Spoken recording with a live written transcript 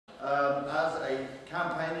As a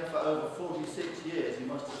campaigner for over 46 years, he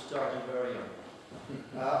must have started very young,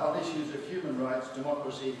 on issues of human rights,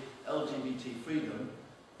 democracy, LGBT freedom,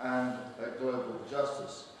 and global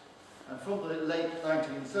justice. And from the late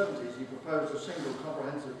 1970s, he proposed a single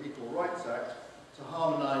comprehensive Equal Rights Act to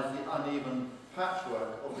harmonise the uneven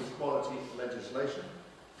patchwork of equality legislation,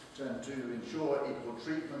 and to ensure equal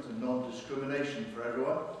treatment and non-discrimination for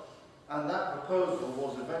everyone. And that proposal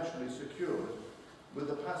was eventually secured with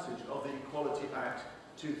the passage of the Equality Act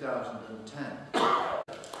 2010.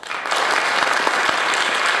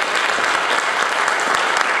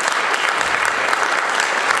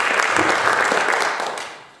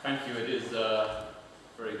 Thank you. It is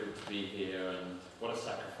very good to be here, and what a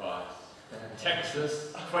sacrifice.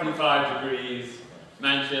 Texas, 25 degrees,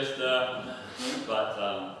 Manchester,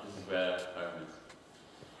 but this is where home is.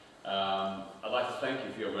 I'd like to thank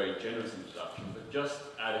you for your very generous introduction, but just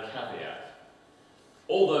add a caveat.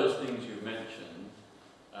 All those things you've mentioned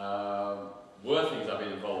were things I've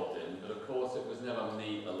been involved in, but of course it was never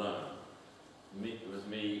me alone. It was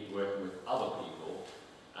me working with other people,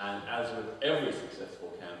 and as with every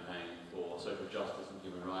successful campaign for social justice and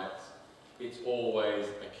human rights, it's always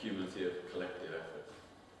a cumulative collective effort.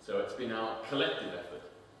 So it's been our collective effort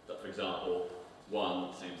that, for example,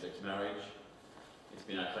 won same-sex marriage. It's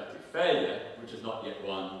been our collective failure, which has not yet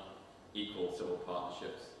won equal civil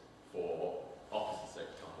partnerships for opposite-sex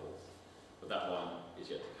couples, but that one is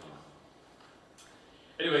yet to come.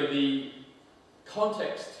 Anyway, the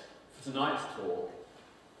context for tonight's talk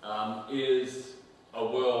is a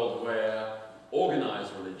world where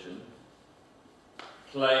organised religion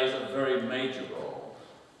plays a very major role,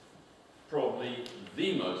 probably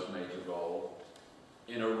the most major role,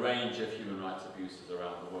 in a range of human rights abuses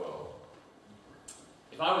around the world.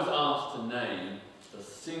 If I was asked to name the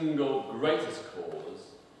single greatest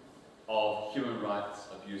cause of human rights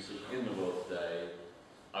abuses in the world today,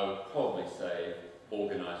 I would probably say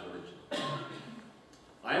organised religion.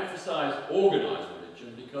 I emphasise organised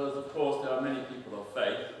religion because, of course, there are many people of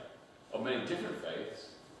faith, of many different faiths,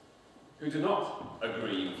 who do not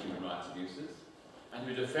agree with human rights abuses and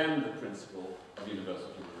who defend the principle of universal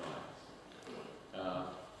human rights.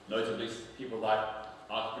 Notably, people like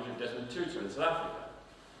Archbishop Desmond Tutu in South Africa,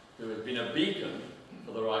 who has been a beacon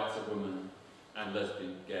for the rights of women and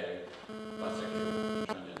lesbian, gay, bisexual, and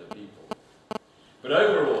transgender people. But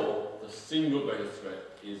overall, the single greatest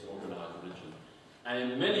threat is organised religion.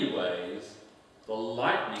 And in many ways, the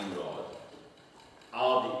lightning rod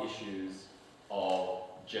are the issues of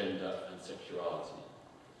gender and sexuality.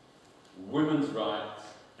 Women's rights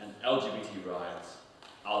and LGBT rights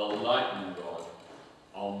are the lightning rod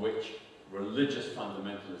on which religious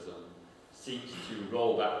fundamentalism seeks to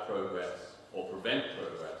roll back progress or prevent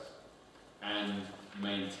progress and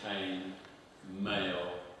maintain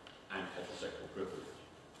male and heterosexual privilege.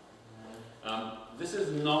 This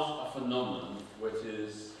is not a phenomenon which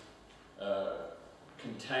is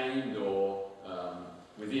contained or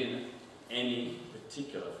within any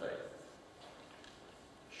particular faith.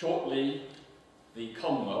 Shortly, the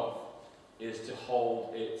Commonwealth is to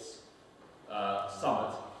hold its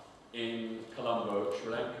summit in Colombo,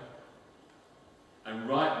 Sri Lanka. And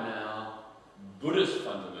right now, Buddhist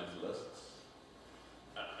fundamentalists,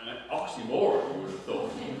 an oxymoron you would have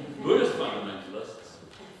thought, Buddhist fundamentalists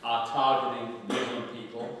are targeting Muslim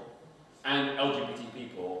people and LGBT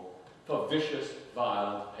people for vicious,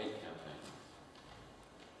 violent hate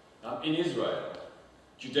campaigns. In Israel,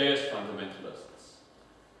 Judaist fundamentalists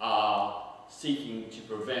are seeking to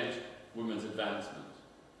prevent women's advancement,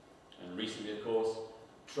 and recently, of course,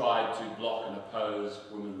 tried to block and oppose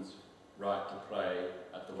women's right to pray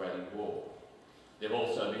at the Wailing Wall. They've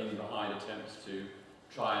also been behind attempts to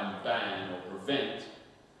try and ban or prevent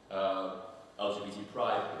LGBT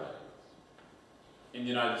pride parades. In the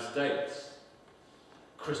United States,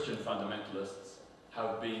 Christian fundamentalists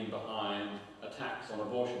have been behind attacks on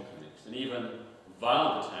abortion clinics and even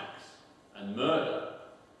violent attacks and murder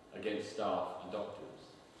against staff and doctors.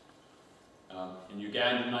 In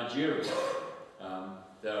Uganda and Nigeria,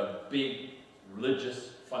 there are big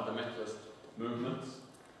religious fundamentalist movements,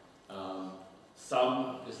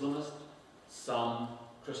 some Islamist, some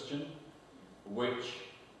Christian, which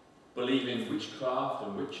believe in witchcraft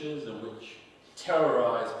and witches and which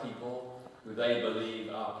terrorize people who they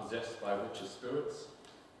believe are possessed by witches' spirits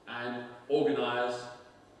and organize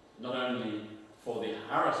not only for the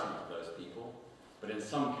harassment of those people, but in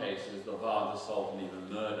some cases the violent assault and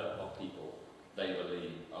even murder of people they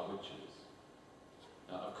believe are witches.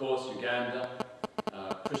 Of course, Uganda,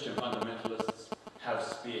 Christian fundamentalists have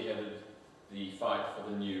spearheaded the fight for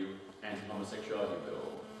the new anti-homosexuality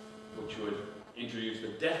bill, which would introduced the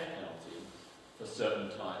death penalty for certain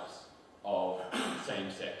types of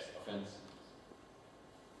same-sex offences.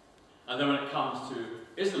 And then when it comes to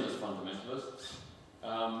Islamist fundamentalists,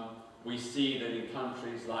 we see that in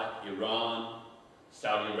countries like Iran,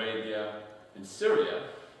 Saudi Arabia, and Syria,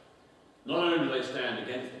 not only do they stand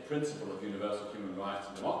against the principle of universal human rights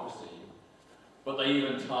and democracy, but they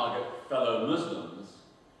even target fellow Muslims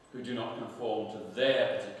who do not conform to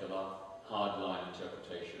their particular hardline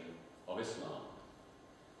interpretation of Islam.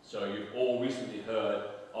 So you've all recently heard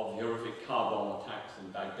of the horrific car bomb attacks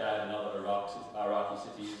in Baghdad and other Iraqi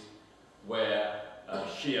cities where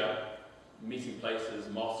Shia meeting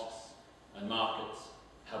places, mosques and markets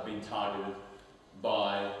have been targeted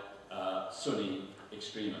by Sunni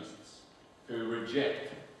extremists who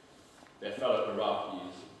reject their fellow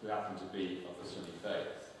Iraqis who happen to be of the Sunni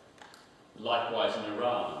faith. Likewise in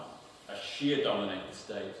Iran, a Shia-dominated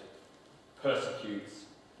state persecutes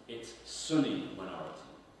its Sunni minority.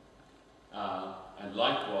 And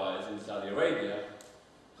likewise in Saudi Arabia,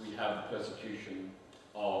 we have the persecution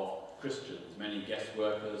of Christians. Many guest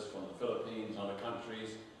workers from the Philippines and other countries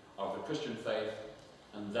are of the Christian faith,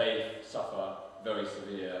 and they suffer very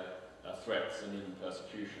severe threats and even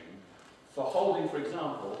persecution for holding, for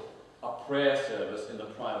example, a prayer service in the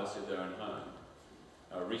privacy of their own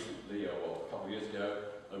home. Recently, or a couple of years ago,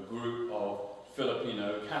 a group of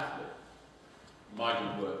Filipino Catholic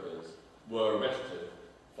migrant workers were arrested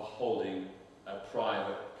for holding a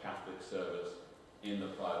private Catholic service in the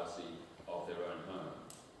privacy of their own home.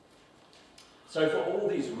 So for all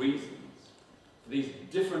these reasons, for these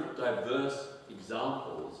different diverse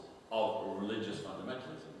examples of religious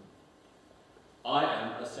fundamentalism, I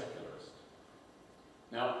am a secularist.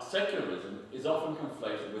 Now, secularism is often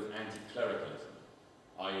conflated with anti-clericalism,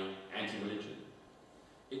 i.e. anti-religion.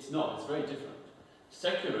 It's not, it's very different.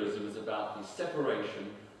 Secularism is about the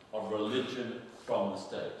separation of religion from the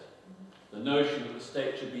state. The notion that the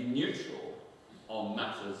state should be neutral on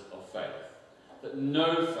matters of faith, that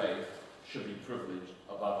no faith should be privileged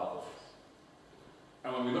above others.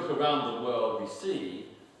 And when we look around the world, we see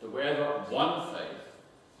that wherever one faith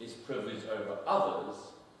is privileged over others,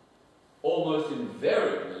 almost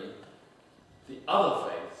invariably, the other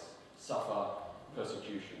faiths suffer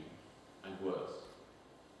persecution and worse.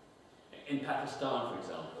 In Pakistan, for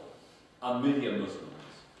example, 1 million Muslims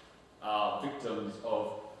are victims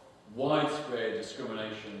of widespread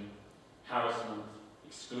discrimination, harassment,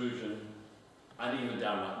 exclusion, and even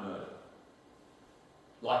downright murder.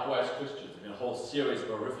 Likewise, Christians, there have been a whole series of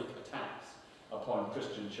horrific attacks upon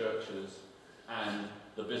Christian churches and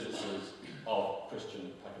the businesses of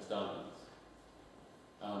Christian Pakistanis.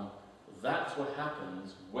 That's what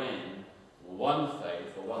happens when one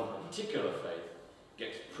faith, or one particular faith,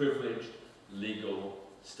 gets privileged, legal,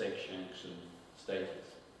 state-sanctioned status.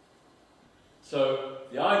 So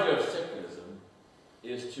the idea of secularism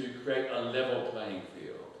is to create a level playing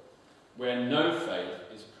field where no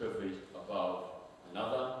faith is privileged above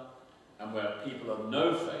another, and where people of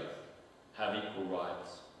no faith have equal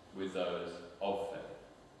rights with those of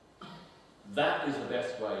faith. That is the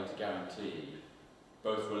best way to guarantee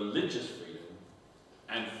both religious freedom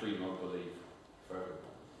and freedom of belief for everyone.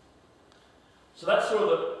 So that's sort of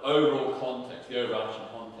the overall context, the overarching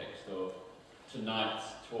context of tonight's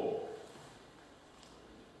talk.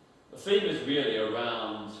 The theme is really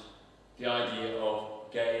around the idea of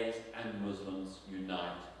gays and Muslims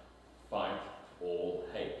unite, fight, all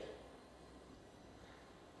hate.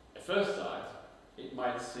 At first sight, it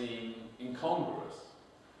might seem incongruous,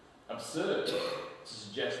 absurd to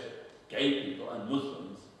suggest that gay people and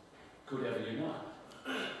Muslims could ever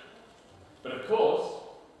unite. But of course,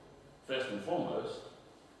 first and foremost,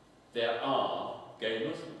 there are gay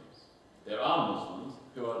Muslims. There are Muslims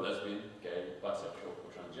who are lesbian, gay, bisexual,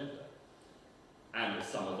 or transgender. And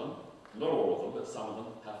some of them, not all of them, but some of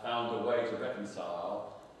them have found a way to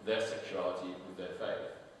reconcile their sexuality with their faith.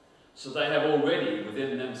 So they have already,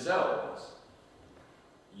 within themselves,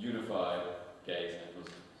 unified gays and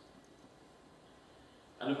Muslims.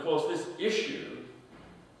 And of course, this issue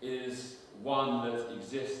is one that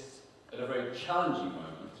exists at a very challenging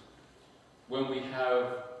moment when we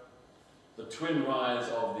have the twin rise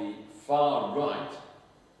of the far right,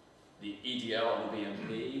 the EDL and the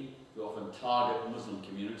BNP, who often target Muslim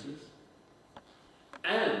communities,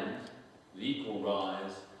 and the equal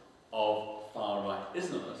rise of far-right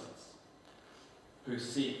Islamists who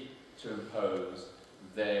seek to impose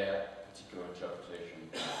their particular interpretation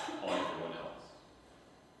on everyone else.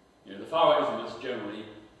 You know, the far-right Islamists generally,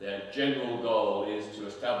 their general goal is to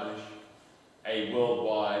establish a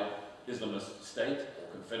worldwide Islamist state,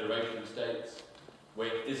 or confederation of states,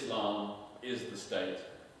 where Islam is the state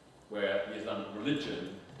where the Islamic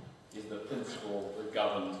religion is the principle that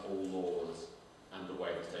governs all laws and the way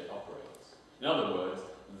the state operates. In other words,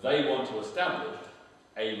 they want to establish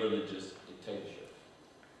a religious dictatorship.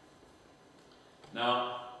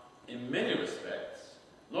 Now, in many respects,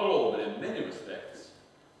 not all, but in many respects,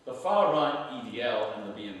 the far-right EDL and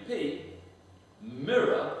the BNP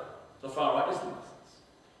mirror the far-right Islamists.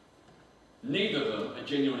 Neither of them are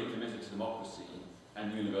genuinely committed to democracy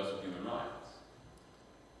and universal human rights.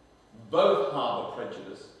 Both harbour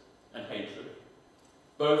prejudice and hatred.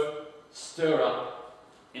 Both stir up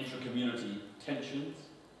intra-community tensions.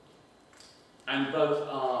 And both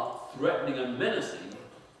are threatening and menacing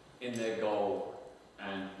in their goal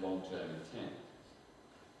and long-term intent.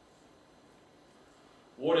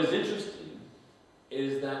 What is interesting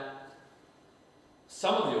is that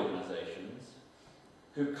some of the organisations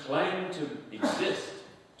who claim to exist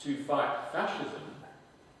to fight fascism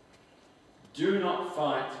do not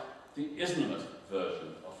fight the Islamist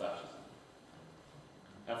version of fascism.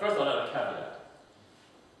 Now, first I'll add a caveat.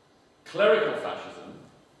 Clerical fascism,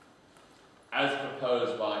 as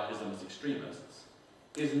proposed by Islamist extremists,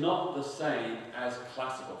 is not the same as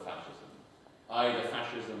classical fascism, i.e. the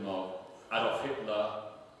fascism of Adolf Hitler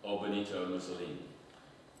or Benito Mussolini.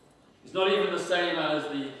 It's not even the same as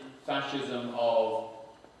the fascism of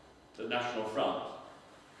the National Front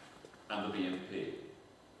and the BNP.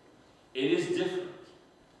 It is different,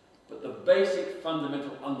 but the basic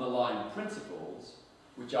fundamental underlying principles,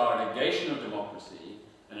 which are a negation of democracy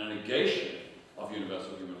and a negation of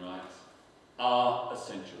universal human rights, are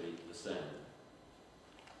essentially the same.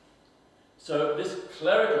 So this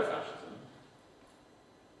clerical fascism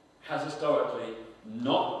has historically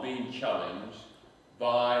not been challenged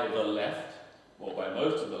by the left, or by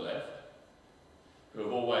most of the left, who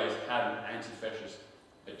have always had an anti-fascist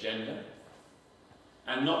agenda,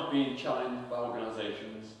 and not being challenged by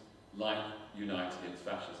organisations like Unite Against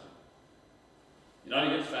Fascism.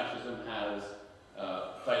 Unite Against Fascism has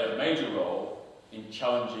played a major role in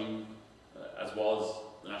challenging, as was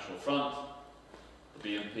the National Front, the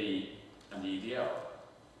BNP and the EDL.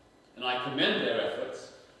 And I commend their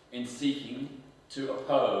efforts in seeking to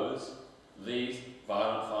oppose these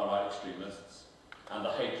violent far-right extremists and the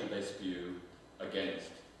hatred they spew against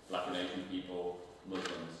Black and Asian people,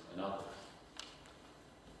 Muslims and others.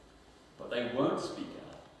 But they won't speak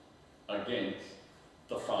out against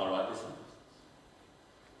the far-right Islamists.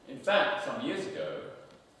 In fact, some years ago,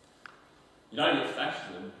 United Against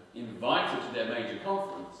Fascism invited to their major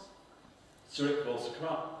conference Sirikul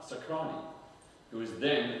Sakrani, who was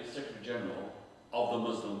then Secretary General of the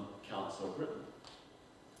Muslim Council of Britain,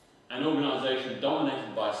 an organisation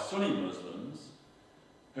dominated by Sunni Muslims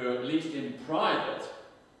who, at least in private,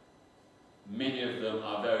 many of them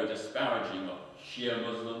are very disparaging of Shia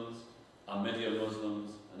Muslims, Ahmadiyya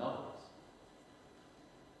Muslims and others.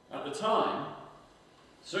 At the time,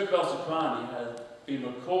 Sirikul Sakrani had been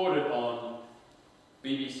recorded on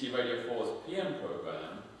BBC Radio 4's PM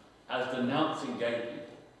programme as denouncing gay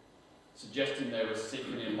people, suggesting they were sick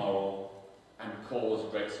and immoral and caused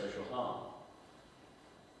great social harm.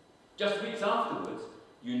 Just weeks afterwards,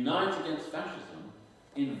 Unite Against Fascism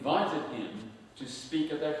invited him to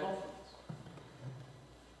speak at their conference.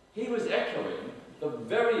 He was echoing the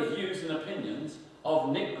very views and opinions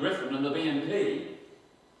of Nick Griffin and the BNP,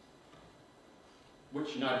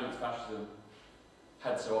 which United Against Fascism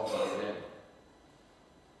had so often condemned.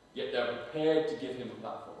 Yet they were prepared to give him a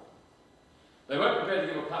platform. They weren't prepared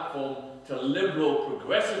to give a platform to liberal,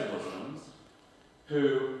 progressive Muslims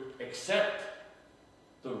who accept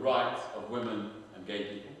the rights of women and gay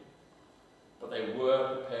people, but they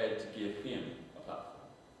were prepared to give him a platform.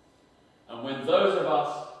 And when those of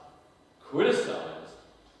us criticised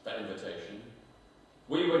that invitation,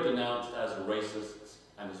 we were denounced as racists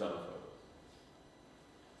and Islamophobes.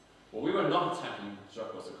 Well, we were not attacking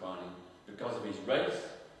Sirikul Sakrani because of his race,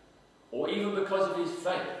 or even because of his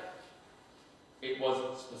faith. It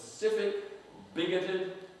was specific,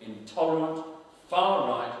 bigoted, intolerant,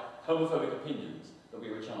 far-right, homophobic opinions that we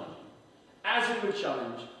were challenging. As we would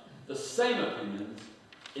challenge the same opinions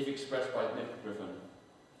if expressed by Nick Griffin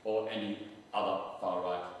or any other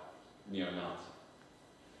far-right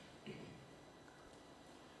neo-Nazi.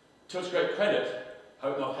 To its great credit,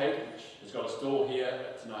 Hope Not Hate, which has got a stall here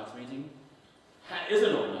at tonight's meeting, is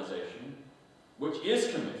an organisation which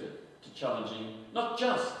is committed to challenging not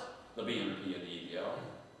just the BNP and the EDL,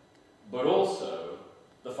 but also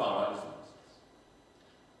the far-right Islamists.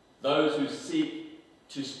 Those who seek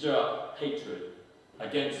to stir up hatred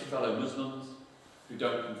against fellow Muslims who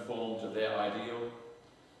don't conform to their ideal,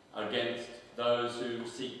 against those who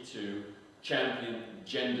seek to champion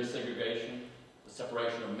gender segregation, the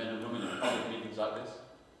separation of men and women in public meetings like this,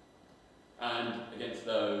 and against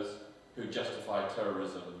those who justify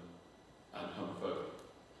terrorism and homophobia.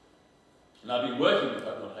 And I've been working with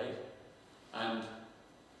Hope Not Hate, and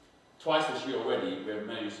twice this year already we have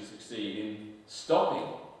managed to succeed in stopping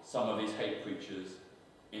some of these hate preachers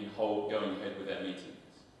in going ahead with their meetings.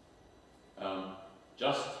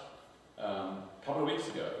 Just a couple of weeks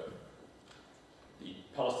ago, the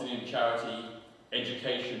Palestinian charity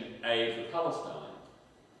Education Aid for Palestine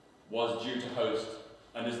was due to host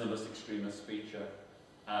an Islamist extremist speaker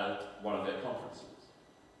at one of their conferences.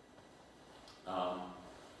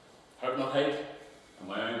 Hope Not Hate and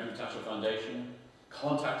my own Tatchell Foundation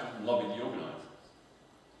contacted and lobbied the organisers.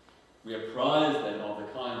 We apprised them of the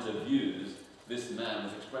kinds of views this man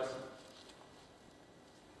was expressing.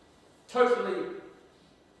 Totally,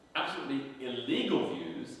 absolutely illegal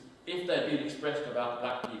views if they'd been expressed about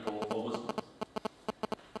black people or Muslims.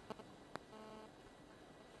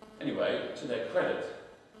 Anyway, to their credit,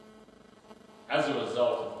 as a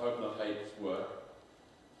result of Hope Not Hate's work,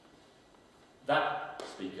 that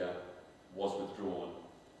speaker was withdrawn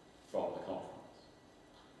from the conference.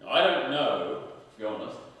 Now, I don't know, to be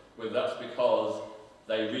honest, whether that's because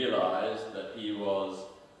they realised that he was,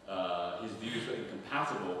 his views were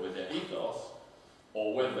incompatible with their ethos,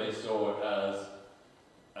 or whether they saw it as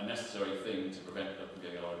a necessary thing to prevent them from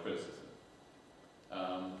getting a lot of criticism.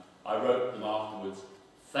 I wrote them afterwards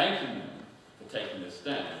thanking them for taking this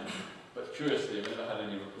stand, but curiously I've never had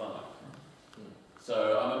any reply.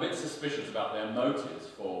 So I'm a bit suspicious about their motives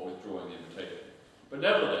for withdrawing the invitation. But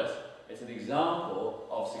nevertheless, it's an example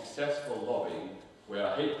of successful lobbying where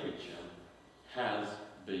a hate preacher has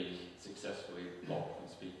been successfully blocked from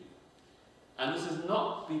speaking. And this is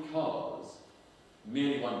not because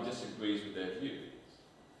merely one disagrees with their views.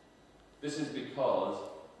 This is because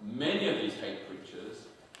many of these hate preachers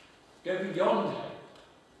go beyond hate.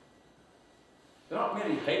 They're not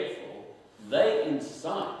merely hateful, they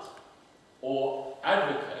incite or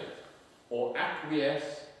advocate or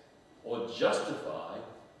acquiesce or justify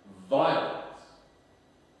violence.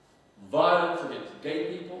 Violence against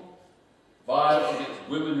gay people, violence against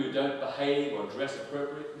women who don't behave or dress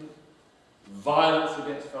appropriately, violence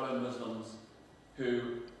against fellow Muslims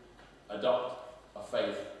who adopt a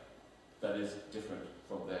faith that is different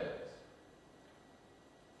from theirs.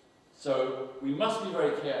 So we must be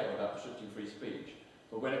very careful about restricting free speech,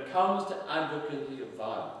 but when it comes to advocacy of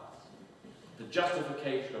violence, the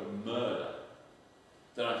justification of murder,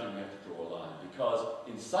 then I think we have to draw a line, because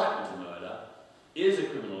incitement to murder is a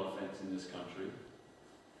criminal offence in this country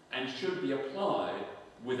and should be applied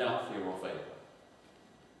without fear or favour.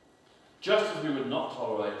 Just as we would not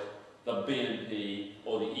tolerate the BNP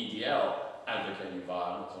or the EDL advocating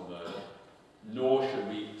violence or murder, nor should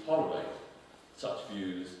we tolerate such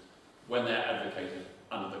views when they're advocated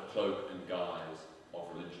under the cloak and guise of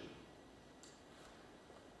religion.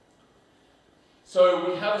 So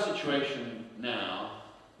we have a situation now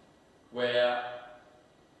where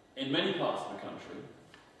in many parts of the country,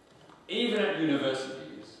 even at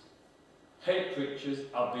universities, hate preachers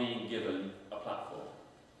are being given a platform.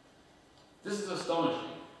 This is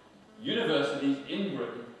astonishing. Universities in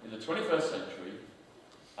Britain in the 21st century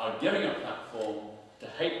are giving a platform to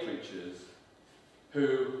hate preachers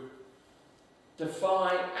who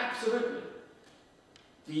defy absolutely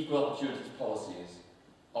the equal opportunities policies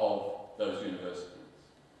of those universities.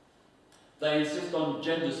 They insist on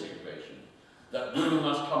gender segregation, that women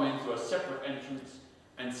must come in through a separate entrance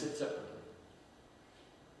and sit separately.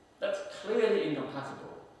 That's clearly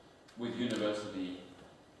incompatible with university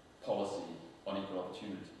policy on equal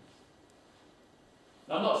opportunities.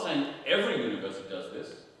 Now, I'm not saying every university does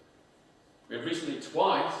this. We have recently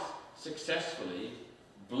twice successfully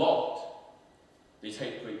blocked these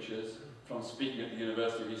hate preachers from speaking at the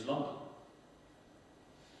University of East London.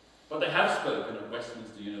 But they have spoken at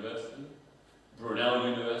Westminster University, Brunel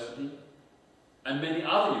University, and many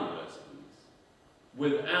other universities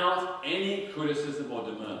without any criticism or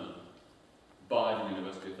demurrament by the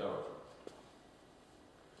university authority.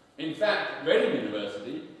 In fact, Reading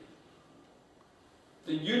University,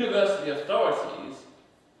 the university authorities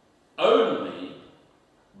only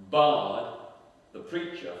barred the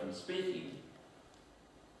preacher from speaking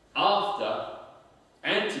after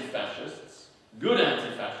anti-fascists, good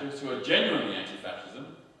anti-fascists who are genuinely anti-fascism,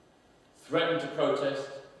 threatened to protest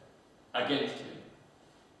against him.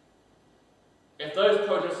 If those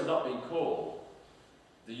protests had not been called,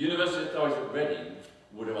 the university authorities at Reading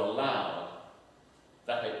would have allowed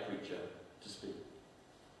that hate preacher to speak.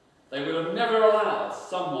 They would have never allowed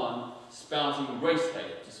someone spouting race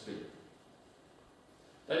hate to speak.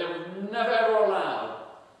 They would have never ever allowed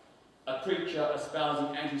a preacher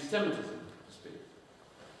espousing anti-Semitism to speak.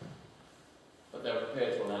 But they were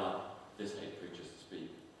prepared to allow this hate preachers to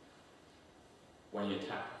speak when he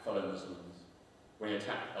attacked fellow Muslims, when he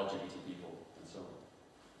attacked LGBT people, and so on.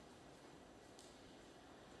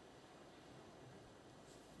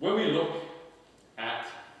 When we look at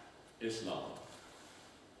Islam,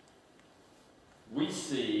 we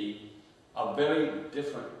see a very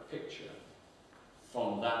different picture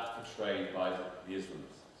from that portrayed by the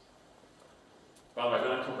Islamists. By the way,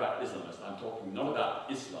 when I talk about Islamists, I'm talking not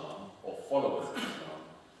about Islam or followers of Islam.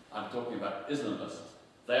 I'm talking about Islamists.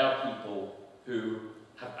 They are people who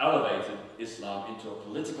have elevated Islam into a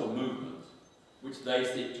political movement which they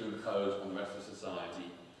seek to impose on the rest of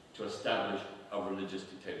society to establish a religious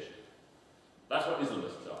dictatorship. That's what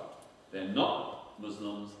Islamists are. They're not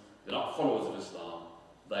Muslims, they're not followers of Islam,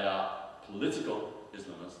 they are political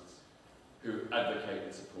Islamists who advocate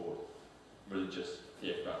and support religious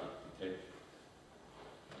theocratic dictatorship.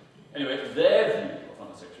 Anyway, their view of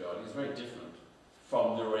homosexuality is very different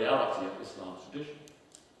from the reality of Islam's tradition.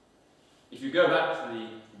 If you go back to the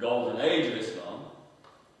golden age of Islam,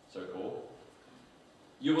 so-called,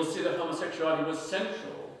 you will see that homosexuality was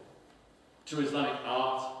central to Islamic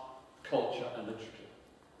art, culture, and literature.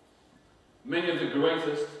 Many of the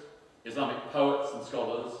greatest Islamic poets and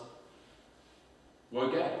scholars were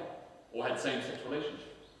gay or had same-sex relationships.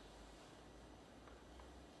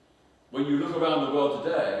 When you look around the world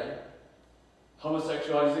today,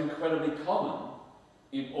 homosexuality is incredibly common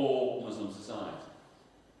in all Muslim societies.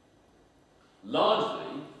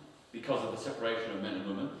 Largely because of the separation of men and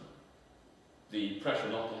women, the pressure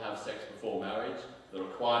not to have sex before marriage, the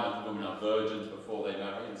requirement that women are virgins before they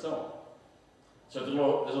marry, and so on. So there's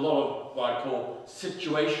a lot of what I call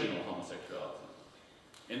situational homosexuality.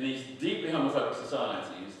 In these deeply homophobic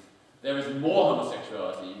societies, there is more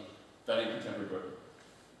homosexuality than in contemporary Britain.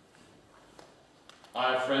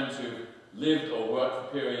 I have friends who lived or worked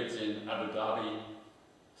for periods in Abu Dhabi,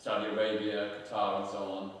 Saudi Arabia, Qatar, and so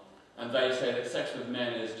on, and they say that sex with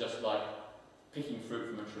men is just like picking fruit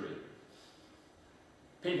from a tree.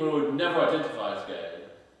 People who would never identify as gay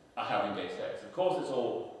are having gay sex. Of course, it's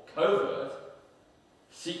all covert,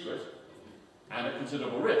 secret, and at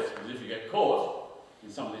considerable risk, because if you get caught in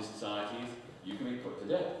some of these societies, you can be put to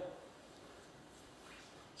death.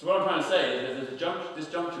 So what I'm trying to say is that there's a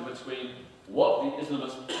disjunction between what the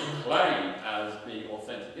Islamists claim as being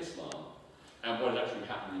authentic Islam and what is actually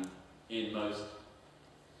happening in most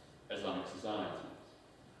Islamic societies.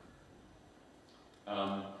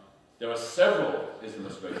 There are several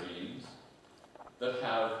Islamist regimes that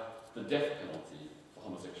have the death penalty for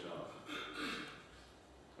homosexuality.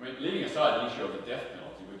 I mean, leaving aside the issue of the death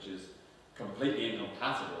penalty, which is completely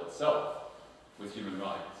incompatible itself with human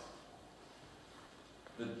rights,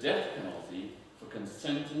 the death penalty for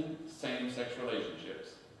consenting same-sex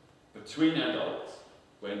relationships between adults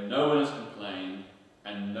where no one has complained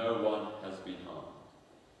and no one has been harmed.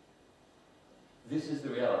 This is the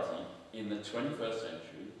reality in the 21st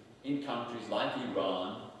century in countries like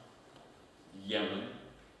Iran, Yemen,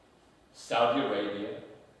 Saudi Arabia,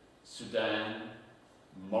 Sudan,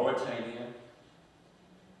 Mauritania,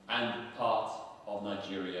 and parts of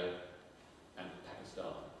Nigeria and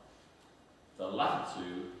Pakistan. The latter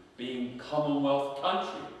two being Commonwealth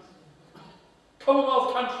countries.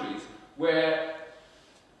 Commonwealth countries where,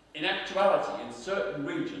 in actuality, in certain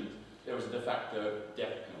regions, there was a de facto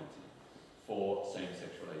death penalty for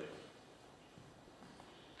same-sex relations.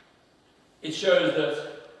 It shows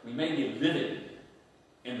that we may be living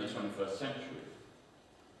in the 21st century,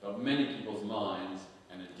 but many people's minds,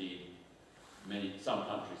 and indeed some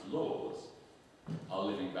countries' laws, are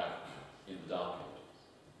living back in the Dark Ages.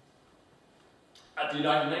 At the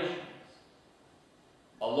United Nations,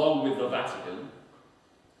 along with the Vatican,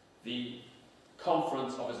 the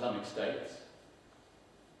Conference of Islamic States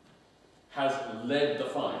has led the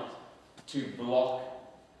fight to block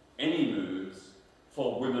any moves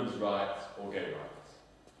for women's rights or gay rights.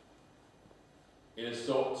 It has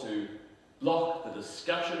sought to block the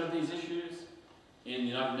discussion of these issues in the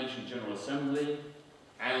United Nations General Assembly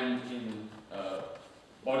and in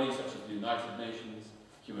bodies such as the United Nations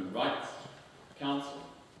Human Rights Council.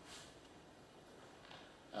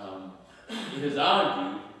 It has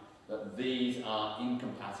argued that these are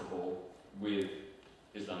incompatible with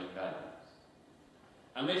Islamic values.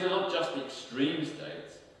 And these are not just the extreme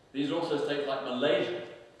states, these are also states like Malaysia,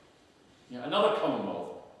 another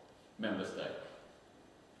Commonwealth member state,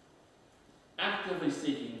 actively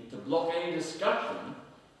seeking to block any discussion,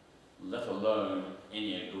 let alone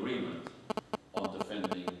any agreement, on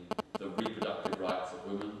defending the reproductive rights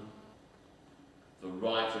of women, the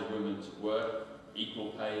right of women to work, equal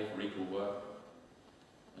equal pay for equal work,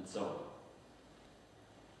 and so on.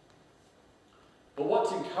 But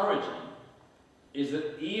what's encouraging is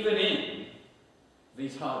that even in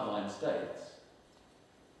these hardline states,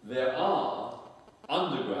 there are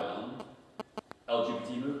underground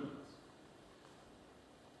LGBT movements.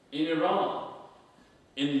 In Iran,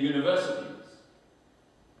 in the universities,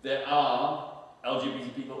 there are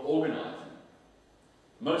LGBT people organising,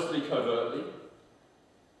 mostly covertly,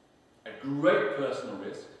 at great personal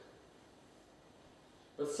risk,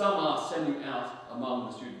 but some are sending out among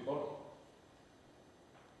the student body.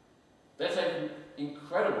 They're taking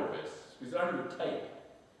incredible risks, because it only would take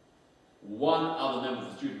one other member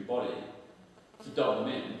of the student body to dub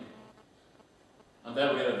them in, and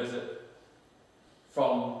they'll get a visit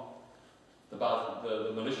from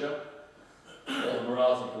the militia or the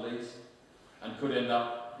morality police, and could end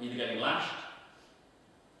up either getting lashed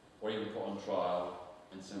or even put on trial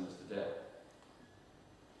and sentenced to death.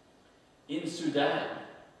 In Sudan,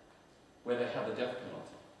 where they have the death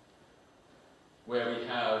penalty, where we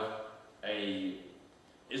have an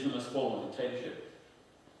Islamist form of dictatorship,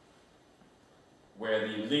 where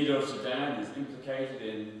the leader of Sudan is implicated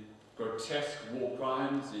in grotesque war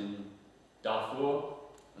crimes in Darfur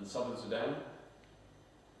and southern Sudan,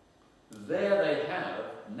 there they have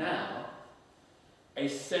now a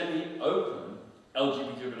semi-open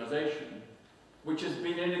LGBT organisation which has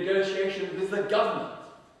been in negotiation with the government.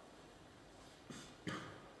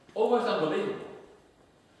 Almost unbelievable.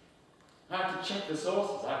 I have to check the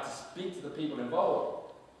sources, I have to speak to the people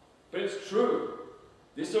involved. But it's true.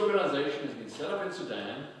 This organisation has been set up in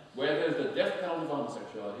Sudan, where there's the death penalty for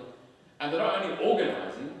homosexuality, and they're not only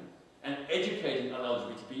organising and educating other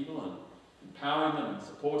LGBT people and empowering them and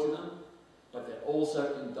supporting them, but they're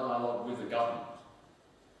also in dialogue with the government.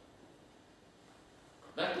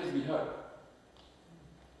 That gives me hope.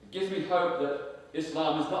 It gives me hope that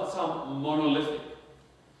Islam is not some monolithic,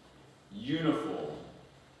 uniform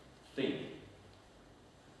thing.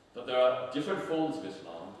 That there are different forms of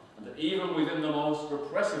Islam, and that even within the most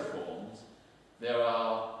repressive forms, there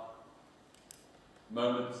are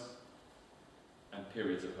moments and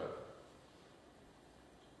periods of hope.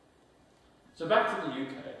 So back to the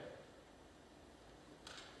UK.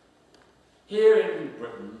 Here in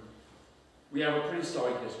Britain, we have a pretty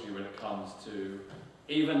sorry history when it comes to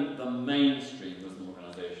even the mainstream Muslim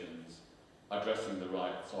organisations addressing the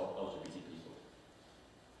rights of LGBT people.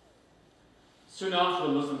 Soon after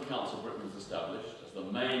the Muslim Council of Britain was established as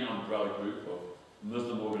the main umbrella group of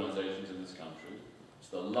Muslim organisations in this country, it's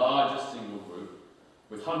the largest single group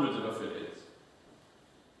with hundreds of affiliates.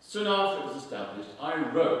 Soon after it was established, I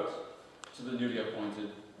wrote to the newly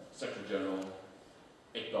appointed Secretary General,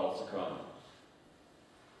 Iqbal Sakrani.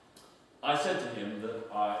 I said to him that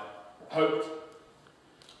I hoped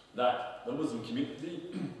that the Muslim community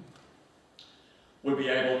would be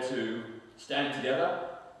able to stand together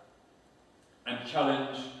and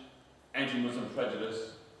challenge anti-Muslim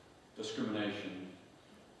prejudice, discrimination,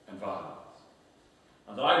 and violence.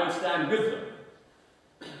 And that I would stand with them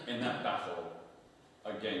in that battle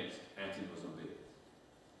against anti-Muslim views.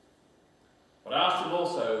 But I asked him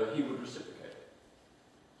also that he would reciprocate,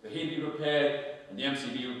 that he'd be prepared, and the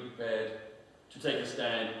MCB would be prepared, to take a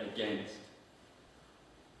stand against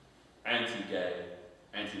anti-gay,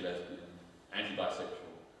 anti-lesbian,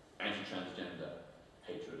 anti-bisexual, anti-transgender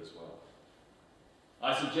hatred as well.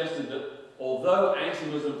 I suggested that although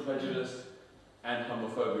anti-Muslim prejudice and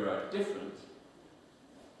homophobia are different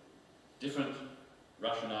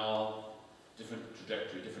rationale, different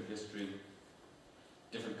trajectory, different history,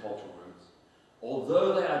 different cultural roots,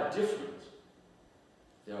 although they are different,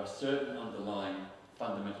 there are certain underlying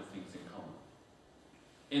fundamental things in common.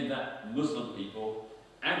 In that Muslim people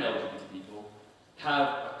and LGBT people have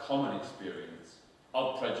a common experience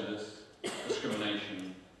of prejudice,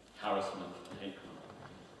 discrimination, harassment, and hate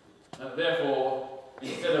crime. And therefore,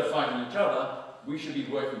 instead of fighting each other, we should be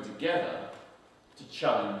working together to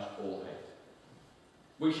challenge all hate.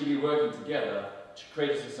 We should be working together to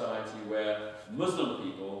create a society where Muslim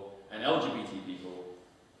people and LGBT people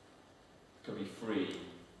could be free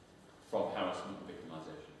from harassment and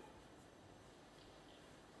victimization.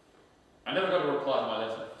 I never got a reply to my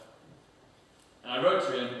letter. And I wrote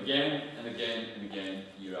to him again and again and again,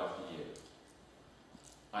 year after year.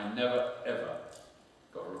 I never, ever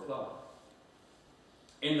got a reply.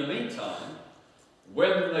 In the meantime,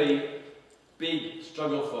 when the big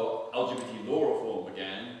struggle for LGBT law reform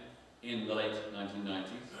began in the late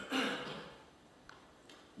 1990s,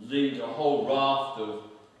 leading to a whole raft of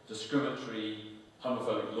discriminatory,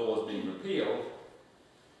 homophobic laws being repealed,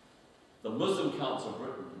 the Muslim Council of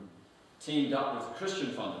Britain teamed up with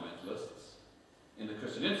Christian fundamentalists in the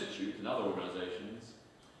Christian Institute and other organisations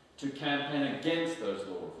to campaign against those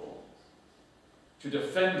law reforms, to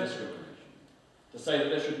defend discrimination, to say that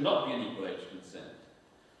there should not be an equal age consent,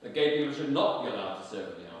 that gay people should not be allowed to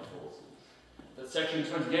serve in the armed forces, that Section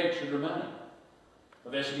 28 should remain,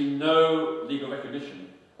 that there should be no legal recognition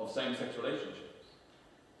of same-sex relationships,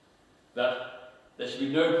 that there should be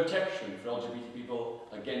no protection for LGBT people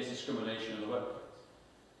against discrimination in the workplace.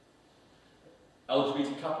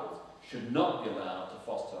 LGBT couples should not be allowed to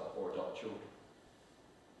foster or adopt children.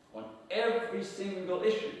 On every single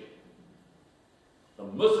issue, the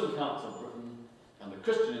Muslim Council of Britain and the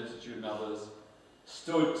Christian Institute and others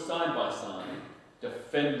stood side by side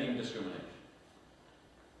defending discrimination.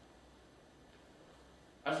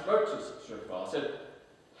 I wrote to Srikpal, I said,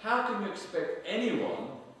 how can you expect anyone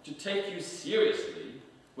to take you seriously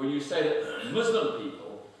when you say that Muslim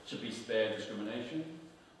people should be spared discrimination,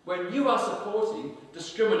 when you are supporting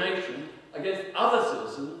discrimination against other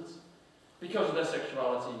citizens because of their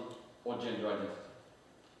sexuality or gender identity?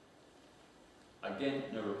 Again,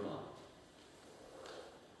 no reply.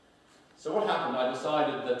 So what happened? I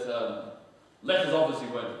decided that letters obviously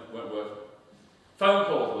weren't working. Phone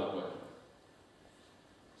calls weren't working.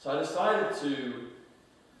 So I decided to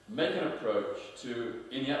make an approach to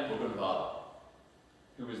Inyat Mugunvala,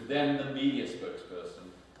 who was then the media spokesperson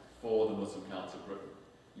for the Muslim Council of Britain.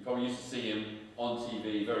 You probably used to see him on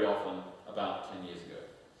TV very often about 10 years ago.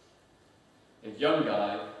 A young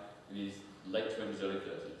guy in his late 20s, early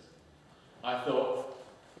 30s. I thought,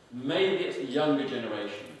 maybe it's the younger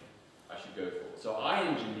generation I should go for. So I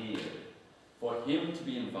engineered for him to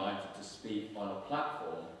be invited to speak on a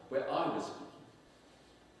platform where I was speaking.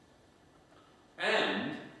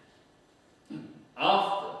 And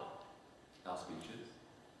after our speeches,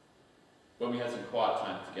 when we had some quiet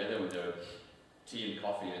time together, when there were tea and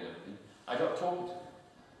coffee and everything, I got talking to him.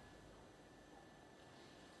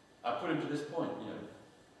 I put him to this point,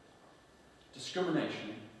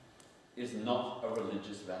 discrimination is not a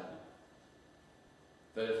religious value.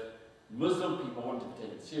 That if Muslim people wanted to be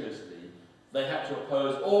taken seriously, they had to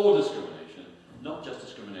oppose all discrimination, not just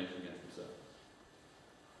discrimination against themselves.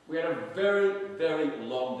 We had a very, very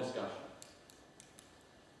long discussion.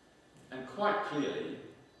 And quite clearly,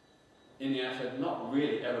 Inyat had not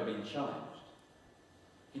really ever been challenged.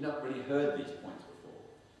 He'd not really heard these points before.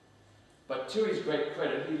 But to his great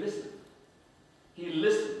credit, he listened. He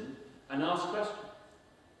listened and asked questions.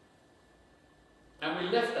 And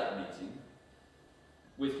we left that meeting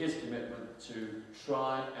with his commitment to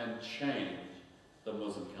try and change the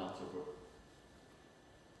Muslim Council of Britain.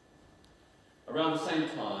 Around the same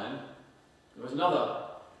time, there was another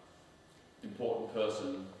important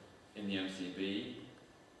person in the MCB,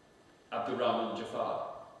 Abdurrahman Jafar,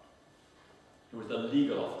 who was the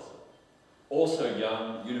legal officer, also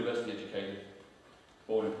young, university educated,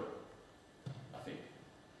 born in Britain, I think.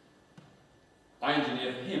 I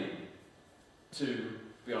engineered for him to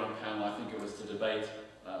be on a panel, I think it was to debate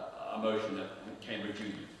a motion at Cambridge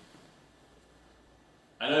Union.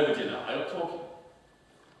 And over dinner, I got talking.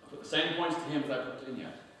 I put the same points to him that I put to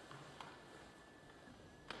Inyat.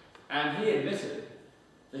 And he admitted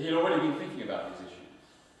that he'd already been thinking about these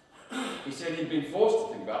issues. He said he'd been forced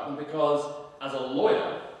to think about them because, as a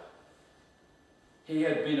lawyer, he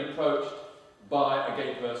had been approached by a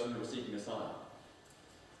gay person who was seeking asylum.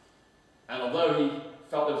 And although he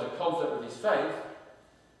felt there was a conflict with his faith,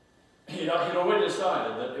 he'd already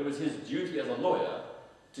decided that it was his duty as a lawyer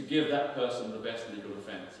to give that person the best legal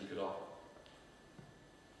defence he could offer.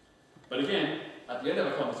 But again, at the end of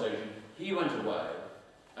the conversation, he went away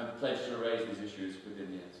and pledged to raise these issues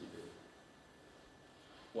within the NCB.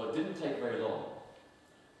 Well, it didn't take very long.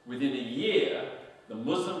 Within a year, the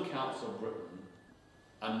Muslim Council of Britain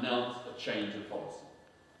announced a change of policy.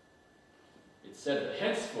 It said that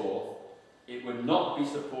henceforth, it would not be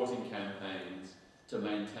supporting campaigns to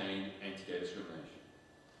maintain anti-gay discrimination.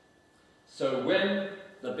 So when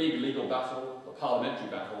the big legal battle, the parliamentary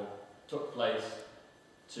battle, took place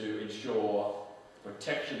to ensure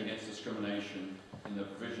protection against discrimination in the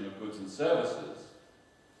provision of goods and services,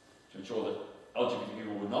 to ensure that LGBT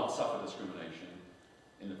people would not suffer discrimination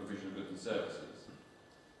in the provision of goods and services,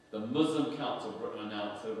 the Muslim Council of Britain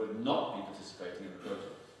announced that it would not be participating in the protest.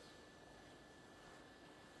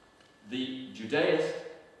 The Judaist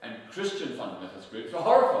and Christian fundamentalist groups were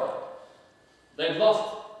horrified. They'd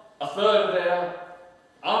lost a third of their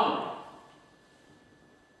army.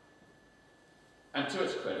 And to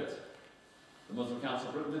its credit, the Muslim Council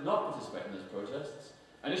of Britain did not participate in those protests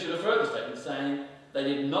and issued a further statement saying they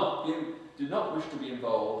did not wish to be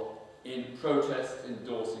involved in protests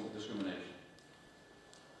endorsing discrimination.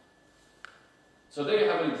 So there you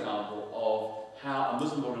have an example of how a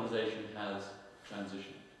Muslim organisation has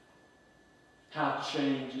transitioned, how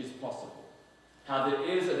change is possible, how there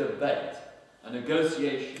is a debate, a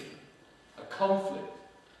negotiation, a conflict,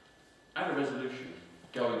 and a resolution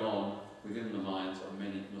going on within the minds of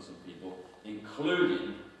many Muslim people,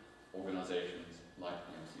 including organisations like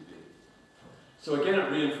the MCB. So again, it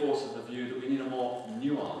reinforces the view that we need a more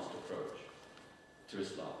nuanced approach to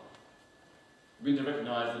Islam. We need to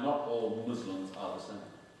recognise that not all Muslims are the same.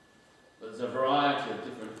 There's a variety of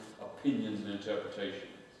different opinions and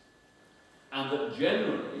interpretations. And that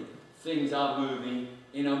generally, things are moving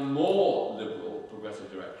in a more liberal,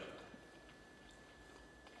 progressive direction.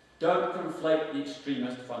 Don't conflate the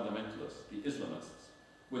extremist fundamentalists, the Islamists,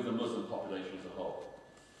 with the Muslim population as a whole.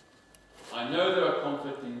 I know there are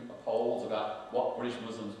conflicting polls about what British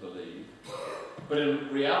Muslims believe, but in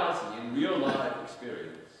reality, in real life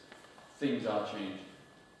experience, things are changing.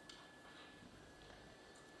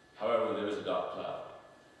 However, there is a dark cloud.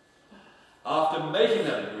 After making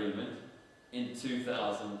that agreement in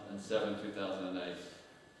 2007-2008,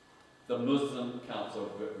 the Muslim Council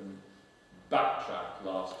of Britain backtracked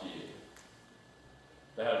last year.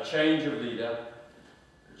 They had a change of leader,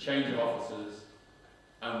 change of officers,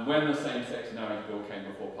 and when the same-sex marriage bill came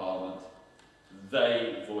before Parliament,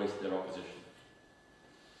 they voiced their opposition.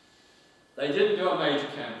 They didn't do a major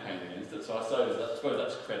campaign against it, so I suppose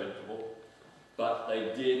that's creditable, but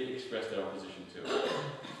they did express their opposition to it.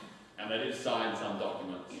 And they did sign some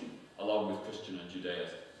documents, along with Christian and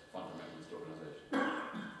Judaist fundamentalist organisations.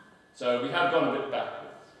 So we have gone a bit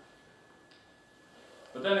backwards.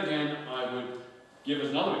 But then again, I would give us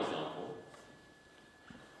another example.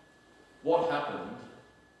 What happened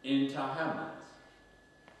in Tower Hamlets?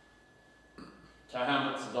 Tower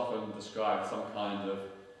Hamlets is often described as some kind of,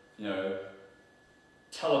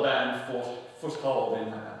 Taliban foothold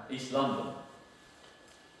in East London.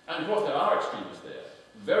 And of course there are extremists there,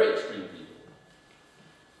 very extreme people.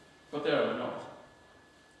 But they're a minority.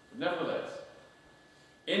 Nevertheless,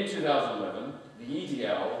 in 2011, the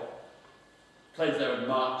EDL pledged they would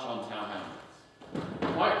march on Tower Hamlets.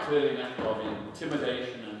 Quite clearly an act of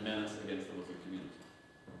intimidation and menace against the Muslim community.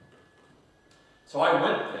 So I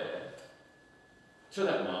went there to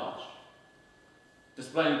that march,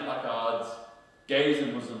 displaying placards, "Gays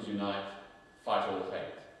and Muslims unite, fight all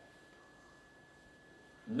hate."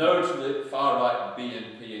 No to the far-right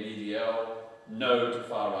BNP and EDL, no to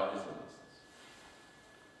far-right Islamists.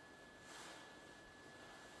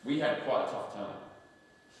 We had quite a tough time.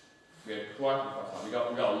 We had quite a tough time. We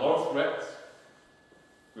got a lot of threats.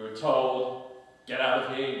 We were told, "Get out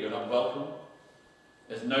of here, you're not welcome.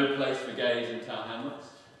 There's no place for gays in Tower Hamlets.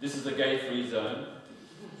 This is a gay-free zone.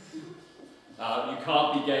 You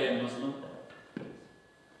can't be gay and Muslim.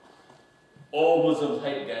 All Muslims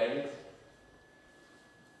hate gays."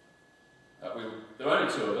 There were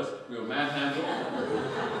only two of us. We were manhandled.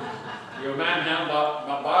 We were manhandled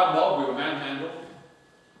by a mob. We were manhandled.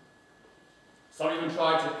 Some even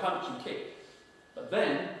tried to punch and kick. But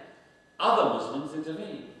then, other Muslims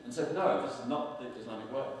intervened and said, "No, this is not the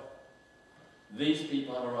Islamic way. These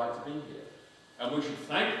people have a right to be here. And we should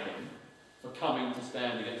thank them for coming to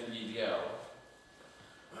stand against the EDL,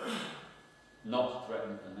 not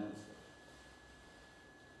threaten and menace them."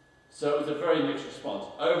 So it was a very mixed response.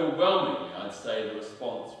 Overwhelmingly, I'd say the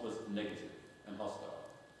response was negative and hostile.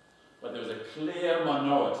 But there was a clear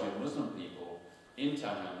minority of Muslim people in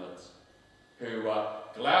Tower Hamlets who were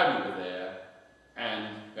glad we were there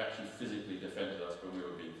and who actually physically defended us when we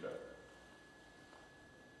were being threatened.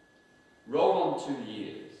 Roll on 2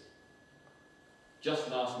 years. Just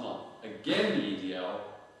last month, again the EDL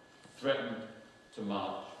threatened to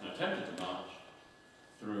march and attempted to march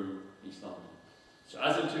through East London. So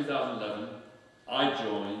as in 2011, I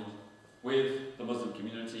joined with the Muslim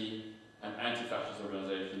community and anti-fascist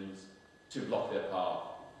organisations to block their path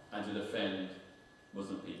and to defend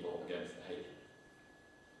Muslim people against the hatred.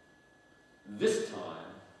 This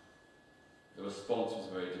time, the response was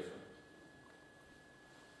very different.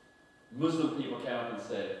 Muslim people came up and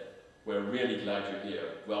said, "We're really glad you're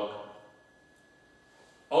here, welcome."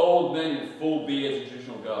 Old men in full beards and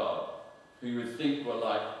traditional garb, who you would think were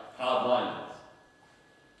like hardliners,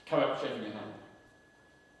 come up shaking your hand.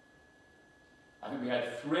 I think we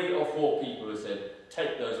had 3 or 4 people who said,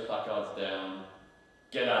 "Take those placards down,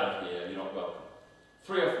 get out of here, you're not welcome."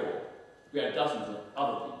 3 or 4. We had dozens of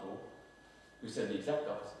other people who said the exact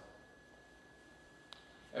opposite.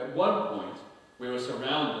 At one point, we were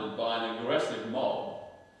surrounded by an aggressive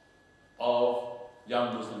mob of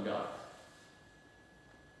young Muslim guys.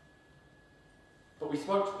 But we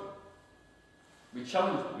spoke to them. We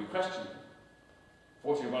challenged them, we questioned them.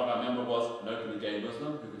 Fortunately, one of our members was an openly gay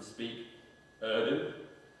Muslim who could speak Urdu,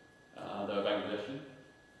 they were Bangladeshi,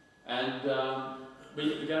 and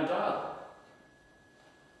we began a dialogue.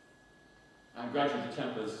 And gradually the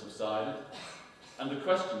tempers subsided, and the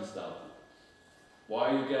questions started. Why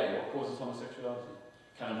are you gay? What causes homosexuality?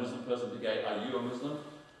 Can a Muslim person be gay? Are you a Muslim?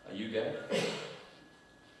 Are you gay?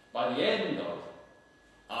 By the end of,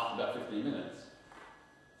 after about 15 minutes,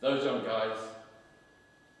 those young guys,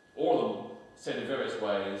 all of them said in various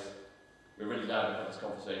ways, we're really glad we've had this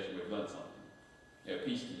conversation, we've learned something. You know,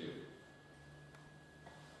 peace to you.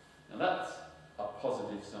 And that's a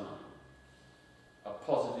positive sign. A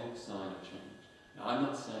positive sign of change. Now, I'm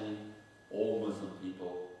not saying all Muslim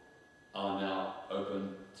people are now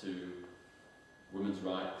open to women's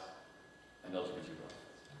rights and LGBT rights.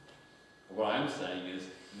 But what I am saying is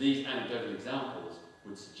these anecdotal examples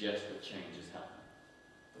would suggest that change is happening.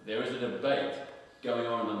 That there is a debate going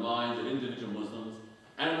on in the minds of individual Muslims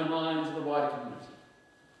and in the minds of the wider community.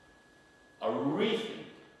 A rethink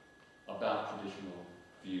about traditional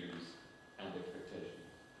views and expectations.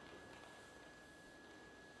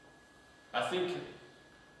 I think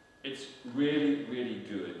it's really, really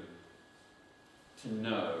good to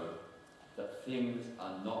know that things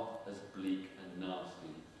are not as bleak and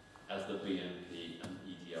nasty as the BNP and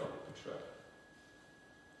EDL portray.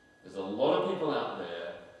 There's a lot of people out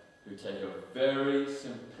there who take a very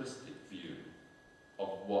simplistic view of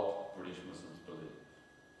what British Muslims believe.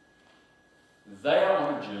 They are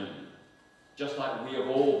on a journey, just like we have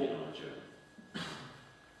all been on a journey.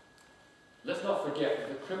 Let's not forget that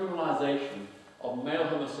the criminalisation of male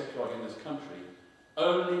homosexuality in this country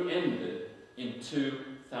only ended in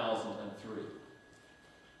 2003.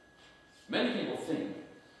 Many people think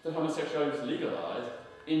that homosexuality was legalised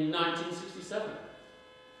in 1967.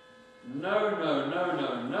 No, no, no,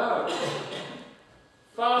 no, no.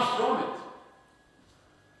 Far from it.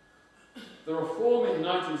 The reform in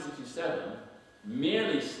 1967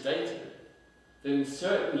 merely stated that in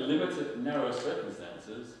certain limited, narrow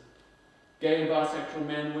circumstances, gay and bisexual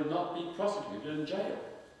men would not be prosecuted and jailed.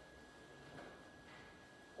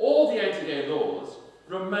 All the anti-gay laws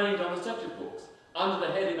remained on the statute books under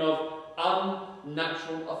the heading of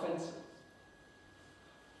unnatural offences.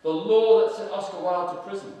 The law that sent Oscar Wilde to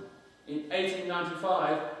prison in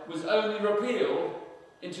 1895 was only repealed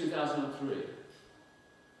in 2003.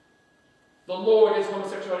 The law against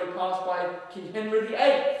homosexuality passed by King Henry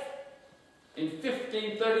VIII in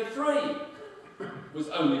 1533 was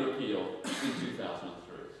only repealed in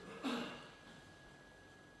 2003.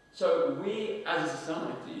 So we as a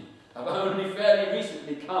society have only fairly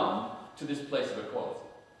recently come to this place of equality.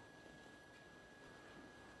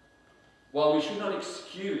 While we should not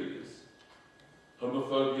excuse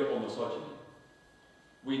homophobia or misogyny,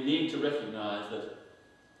 we need to recognise that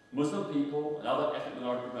Muslim people and other ethnic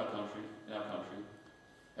minority people in our country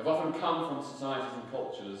have often come from societies and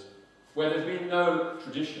cultures where there's been no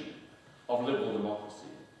tradition of liberal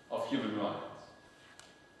democracy, of human rights,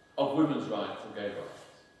 of women's rights or gay rights.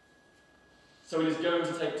 So it is going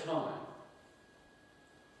to take time.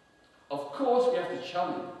 Of course we have to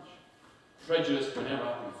challenge prejudice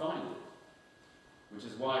whenever we find it, which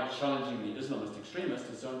is why challenging the Islamist extremists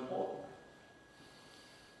is so important.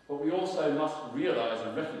 But we also must realise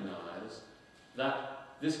and recognise that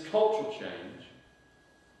this cultural change,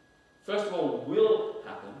 first of all, will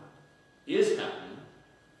happen, is happening,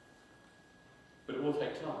 but it will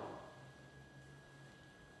take time.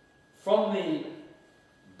 From the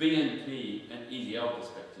BNP and EDL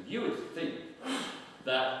perspective, you would think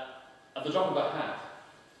that at the drop of a hat,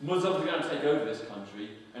 Muslims are going to take over this country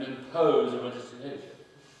and impose a religious dictatorship.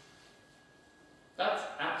 That's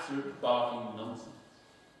absolute barking nonsense.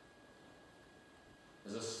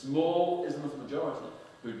 There's a small Islamist majority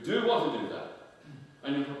who do want to do that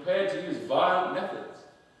and are prepared to use violent methods,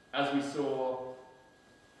 as we saw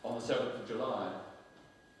on the 7th of July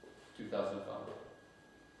 2005.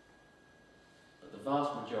 But the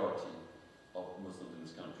vast majority of Muslims in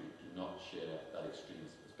this country do not share that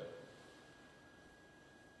extremist perspective.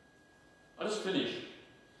 I'll just finish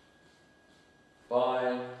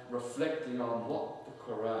by reflecting on what the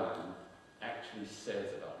Quran actually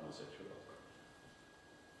says about homosexuality.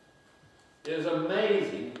 It is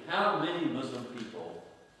amazing how many Muslim people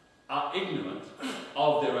are ignorant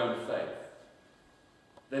of their own faith.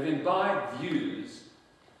 They've imbibed views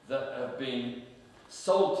that have been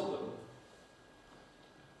sold to them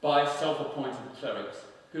by self-appointed clerics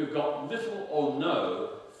who have got little or no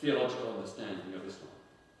theological understanding of Islam.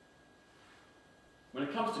 When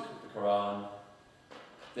it comes to the Quran,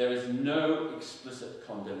 there is no explicit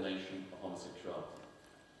condemnation of homosexuality.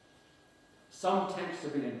 Some texts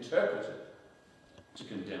have been interpreted to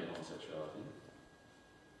condemn homosexuality,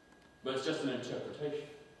 but it's just an interpretation.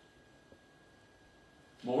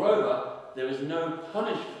 Moreover, there is no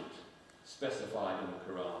punishment specified in the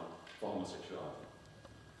Quran for homosexuality.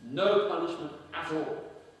 No punishment at all.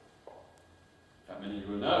 In fact, many of you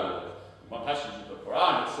will know that in one passage of the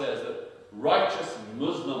Quran it says that righteous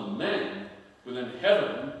Muslim men will in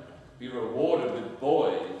heaven be rewarded with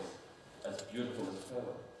boys as beautiful as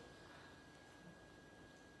pearls.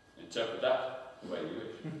 Interpret that the way you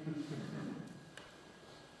wish.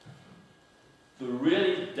 The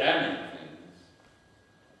really damning things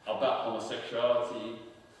about homosexuality,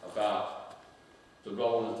 about the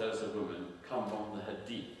role and status of women, come from the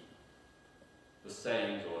hadith, the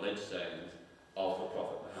sayings or alleged sayings of the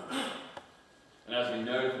Prophet Muhammad. And as we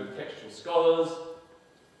know from textual scholars,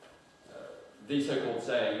 these so-called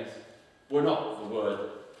sayings were not the word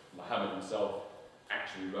that Muhammad himself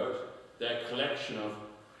actually wrote. They're a collection of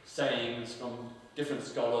sayings from different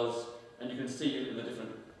scholars, and you can see in the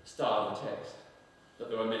different style of the text that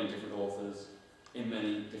there were many different authors in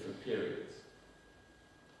many different periods.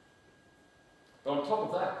 But on top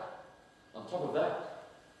of that,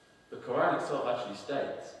 the Quran itself actually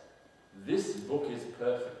states, this book is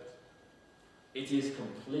perfect. It is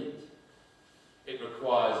complete. It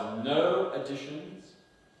requires no additions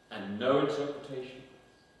and no interpretations.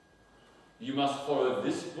 You must follow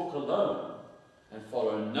this book alone and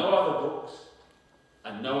follow no other books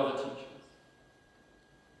and no other teachings.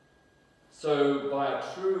 So, by a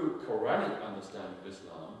true Quranic understanding of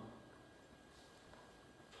Islam,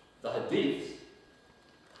 the Hadiths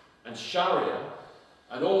and Sharia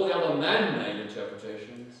and all the other man-made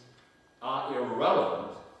interpretations are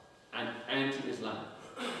irrelevant and anti-Islamic.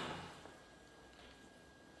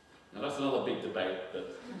 Now that's another big debate that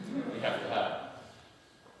we have to have.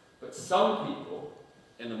 But some people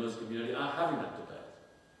in the Muslim community are having that debate.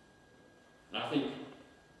 And I think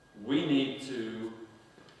we need to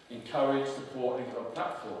encourage, support, and give a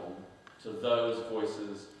platform to those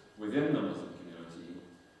voices within the Muslim community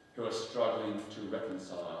who are struggling to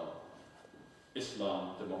reconcile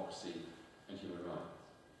Islam, democracy, and human rights.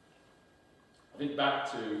 I think back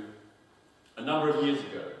to a number of years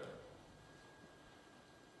ago,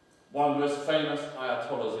 one of the most famous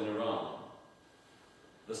ayatollahs in Iran,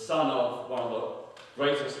 the son of one of the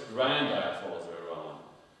greatest grand ayatollahs of Iran,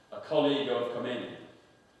 a colleague of Khomeini.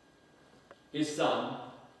 His son,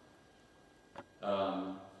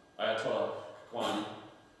 Ayatollah Khomeini,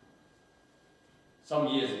 some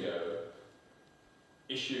years ago,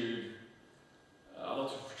 issued, I'm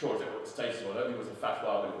not sure exactly what the status was, I don't think it was a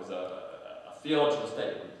fatwa, but it was a theological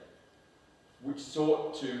statement which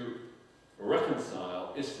sought to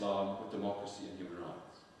reconcile Islam with democracy and human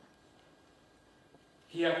rights.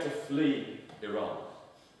 He had to flee Iran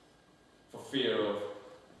for fear of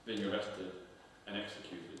being arrested and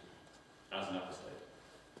executed as an apostate.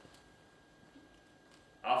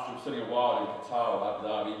 After spending a while in Qatar or Abu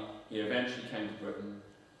Dhabi, he eventually came to Britain,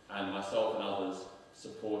 and myself and others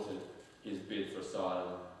supported his bid for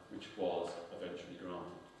asylum, which was eventually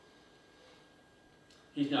granted.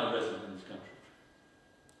 He's now a resident in this country.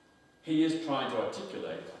 He is trying to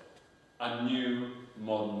articulate a new,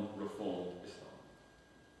 modern, reformed Islam,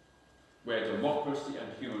 where democracy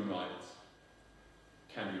and human rights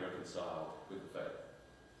can be reconciled with the faith.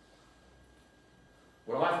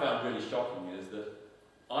 What I found really shocking is that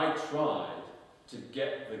I tried to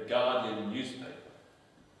get the Guardian newspaper,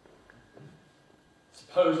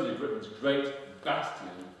 supposedly Britain's great bastion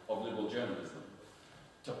of liberal journalism,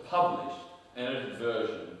 to publish an edited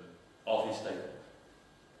version of his statement.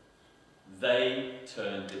 They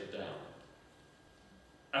turned it down.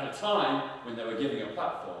 At a time when they were giving a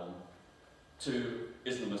platform to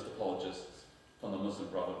Islamist apologists from the Muslim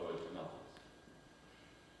Brotherhood and others.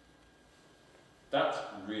 That's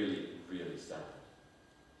really, really sad.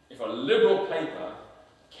 If a liberal paper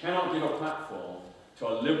cannot give a platform to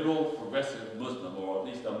a liberal, progressive Muslim, or at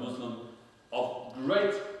least a Muslim of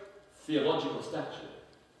great theological stature,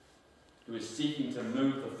 who is seeking to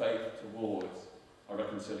move the faith towards a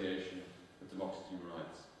reconciliation with democracy and human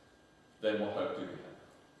rights, then what hope do we have?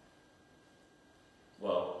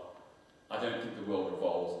 Well, I don't think the world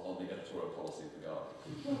revolves on the editorial policy of the Guardian.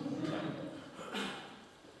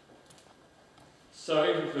 So,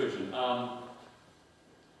 in conclusion,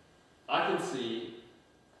 I can see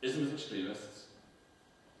Islamist extremists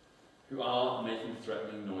who are making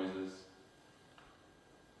threatening noises,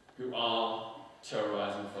 who are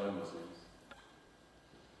terrorizing fellow Muslims.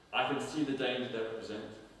 I can see the danger they represent,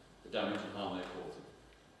 the damage and harm they're causing.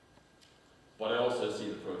 But I also see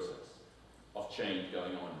the process of change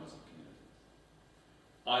going on in Muslim communities.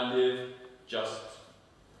 I live just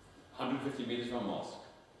 150 metres from a mosque.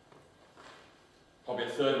 Probably a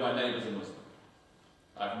third of my neighbours are Muslim.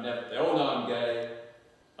 They all know I'm gay.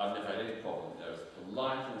 I've never had any problem. They're as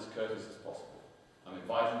polite and as courteous as possible. I'm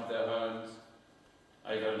invited to their homes.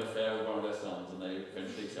 I got an affair with one of their sons, and they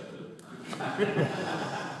eventually accepted it.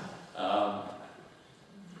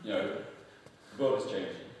 You know, the world is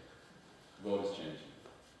changing. The world is changing.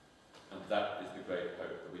 And that is the great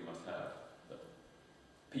hope that we must have, that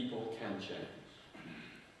people can change,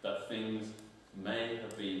 that things may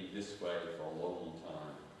have been this way for a long, long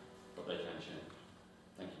time, but they can change.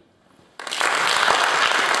 Thank you.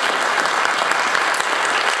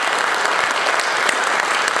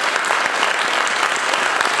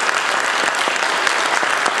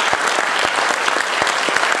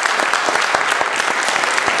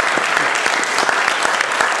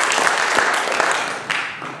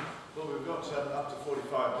 Up to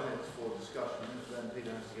 45 minutes for discussion, then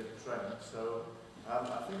Peter has to get a train. So I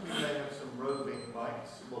think we may have some roving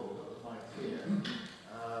mics. Well, we've got the mic here.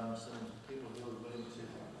 Some people who are willing to switch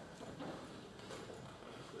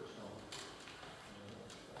on.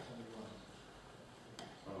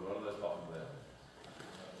 What are those buttons there?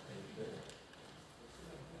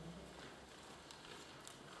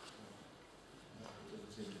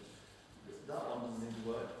 That one doesn't seem to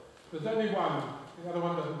work. There's only one. The other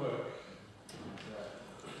one doesn't work.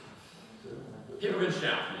 People can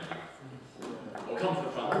shout, or come to the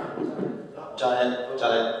front. Janet.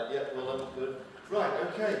 Yeah, well done, good. Right,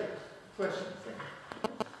 okay. Questions then?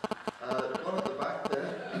 One at the back there,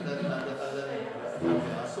 and then I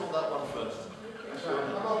saw that one first.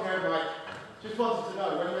 I'm okay, Mike. Just wanted to know,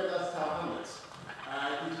 when you went down to Tower Hamlets,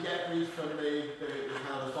 did you get brief from the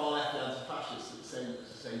kind of the far left anti-fascists at the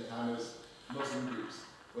same time as Muslim groups?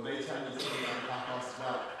 Were they telling you to put down the back as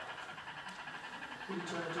well? Can you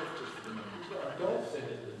turn it off just for the moment?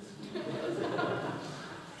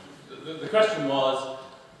 The question was,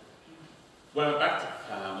 when I went back to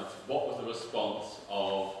Hamlets, what was the response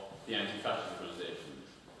of the anti-fascist organisations?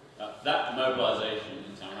 That mobilisation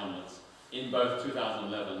in Tower Hamlets in both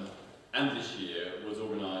 2011 and this year was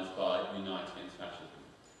organised by Unite Against Fascism,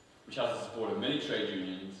 which has the support of many trade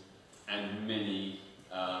unions and many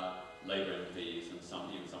Labour MPs and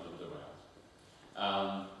even some of the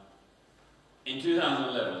Liberals. In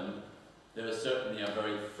 2011, there was certainly a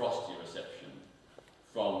very frosty reception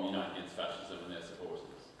from Unite Against Fascism and their supporters.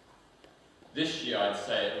 This year, I'd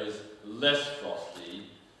say it was less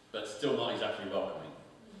frosty, but still not exactly welcoming.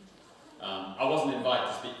 I wasn't invited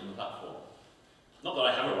to speak from the platform. Not that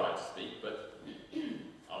I have a right to speak, but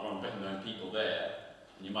I'm one of the better-known people there,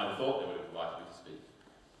 and you might have thought they would have invited me to speak.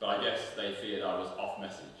 But I guess they feared I was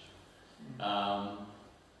off-message.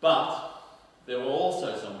 But there were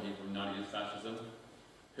also some people in United Against Fascism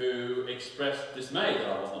who expressed dismay that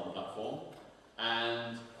I wasn't on the platform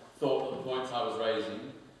and thought that the points I was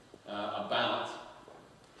raising about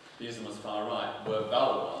the Islamist far right were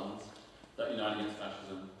valid ones that United Against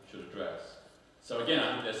Fascism should address. So again,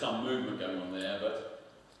 I think there's some movement going on there, but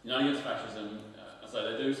United Against Fascism, as I say,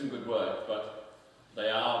 they do some good work, but they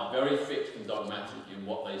are very fixed and dogmatic in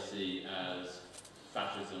what they see as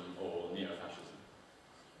fascism or neo-fascism.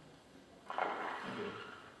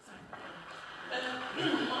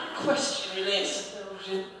 My question relates to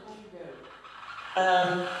Belgium.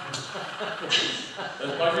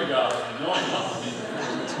 There's bodyguards annoying.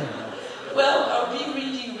 Well, I've been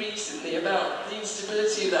reading recently about the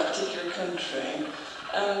instability of that particular country,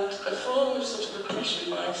 and a form of sort of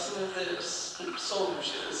oppression by some of the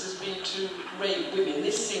soldiers has been to rape women.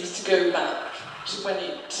 This seems to go back to when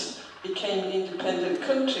it became an independent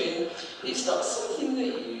country, and it's not something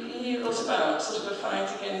that you hear a lot about, sort of a fight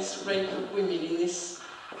against rape of women in this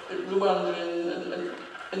Rwanda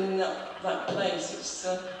and in that place. It's,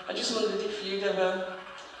 I just wondered if you'd ever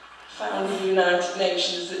found in the United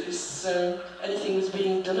Nations that this, anything was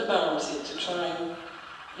being done about it to try and,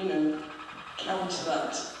 you know, counter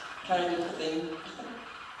that kind of thing.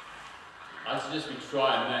 I suggest we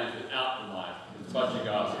try and manage it out the mic. The budget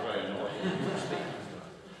guards are very annoying.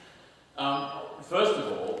 First of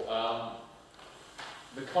all,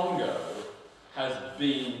 the Congo has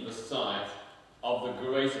been the site of the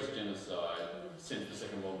greatest genocide since the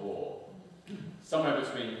Second World War. Somewhere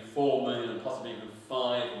between 4 million and possibly even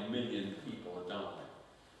 5 million people have died.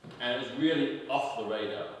 And it was really off the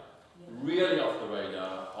radar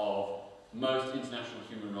of most international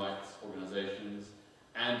human rights organisations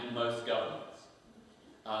and most governments.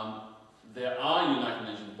 There are United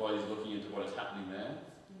Nations bodies looking into what is happening there.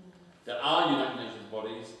 There are United Nations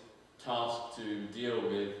bodies tasked to deal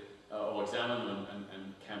with or examine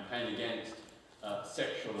and campaign against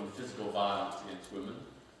sexual and physical violence against women.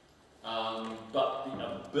 But the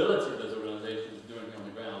ability of those organisations to do anything on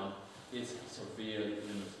the ground is severely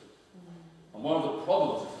limited. And one of the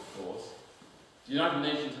problems is, of course, the United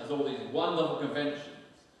Nations has all these wonderful conventions.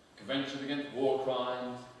 Conventions against war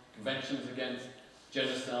crimes, conventions against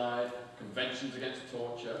genocide, conventions against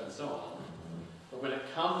torture, and so on. But when it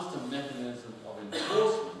comes to mechanisms of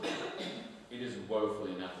enforcement, it is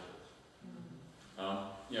woefully inadequate.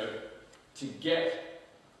 You know, to get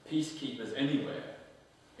peacekeepers anywhere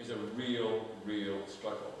is a real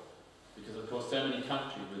struggle. Because, of course, so many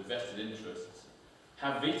countries with vested interests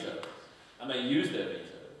have vetoes, and they use their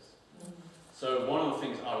vetoes. So one of the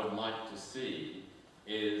things I would like to see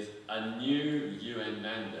is a new UN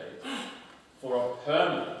mandate for a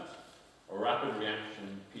permanent or rapid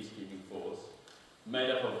reaction peacekeeping force made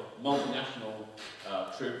up of multinational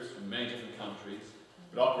troops from many different countries,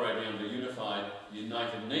 but operating under a unified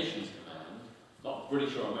United Nations command, not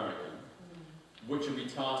British or American, which would be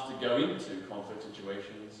tasked to go into conflict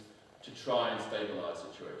situations to try and stabilise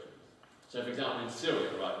situations. So, for example, in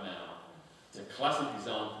Syria right now, it's a classic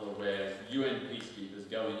example of where UN peacekeepers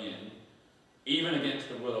going in, even against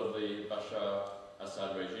the will of the Bashar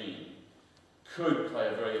Assad regime, could play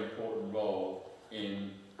a very important role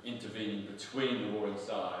in intervening between the warring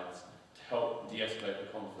sides to help de-escalate the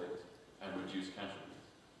conflict and reduce casualties.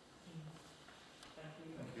 Thank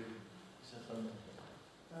you.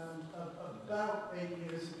 About 8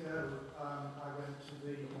 years ago, I went to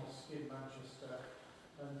the mosque in Manchester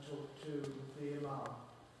and talked to the imam,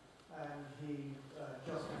 and he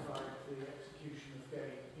justified the execution of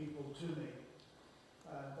gay people to me.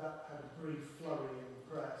 That had a brief flurry in the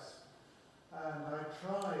press, and I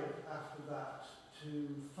tried after that to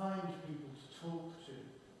find people to talk to,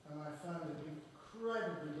 and I found it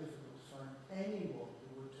incredibly difficult to find anyone who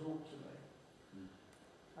would talk to me.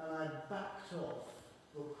 And I backed off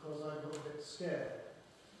because I got a bit scared,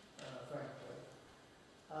 frankly.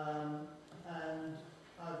 And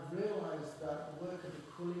I've realised that the work of the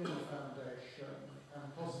Quillian Foundation and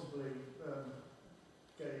possibly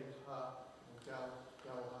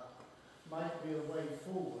Galha might be a way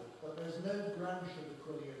forward, but there's no branch of the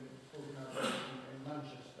Quillian organisation in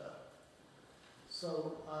Manchester. So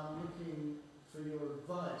I'm looking for your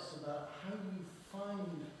advice about how you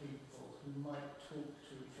find people who might talk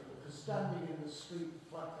to each other. Because standing in the street with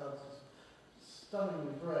placards is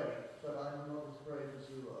stunningly brave, but I'm not as brave as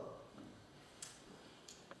you are.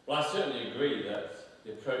 Well, I certainly agree that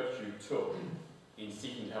the approach you took in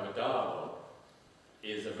seeking to have a dialogue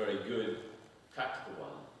is a very good practical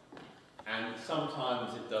one. And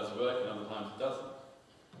sometimes it does work and other times it doesn't.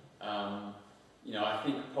 You know, I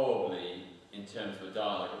think probably in terms of a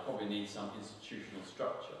dialogue, it probably needs some institutional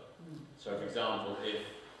structure. So, for example, if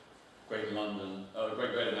Greater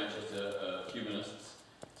Manchester Humanists,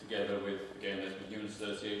 together with the Gay and Lesbian Human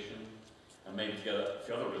Association, and maybe together a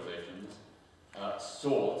few other organisations,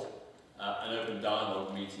 sought an open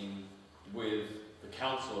dialogue meeting with the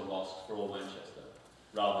Council of Mosques for all Manchester,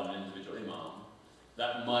 rather than an individual imam,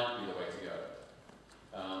 that might be the way to go.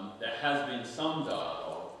 There has been some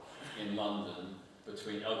dialogue in London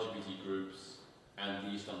between LGBT groups and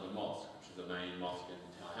the East London Mosque, which is the main mosque in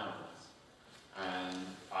Tower Hamlets. And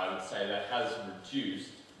I would say that has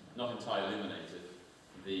reduced, not entirely eliminated,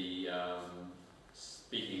 the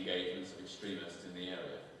speaking engagements of extremists in the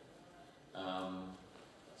area.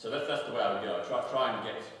 So that's the way I would go. Try and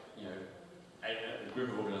get, you know, a group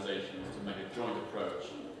of organisations to make a joint approach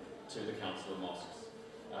to the Council of Mosques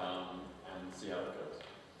and see how that goes.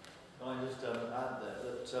 Can I just add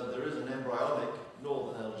that there is an embryonic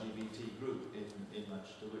northern LGBT group in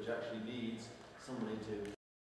Manchester which actually needs somebody to